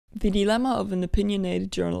The dilemma of an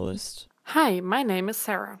opinionated journalist. Hi, my name is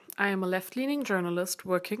Sarah. I am a left-leaning journalist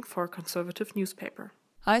working for a conservative newspaper.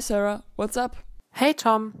 Hi Sarah, what's up? Hey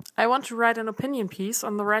Tom, I want to write an opinion piece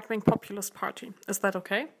on the right-wing populist party. Is that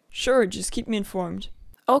okay? Sure, just keep me informed.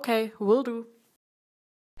 Okay, will do.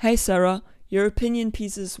 Hey Sarah, your opinion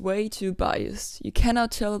piece is way too biased. You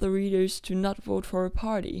cannot tell the readers to not vote for a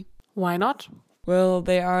party. Why not? Well,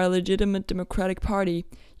 they are a legitimate democratic party.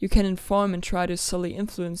 You can inform and try to subtly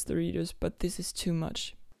influence the readers, but this is too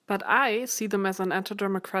much. But I see them as an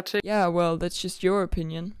anti-democratic... Yeah, well, that's just your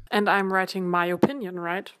opinion. And I'm writing my opinion,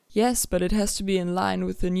 right? Yes, but it has to be in line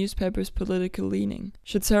with the newspaper's political leaning.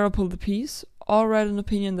 Should Sarah pull the piece, or write an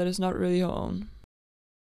opinion that is not really her own?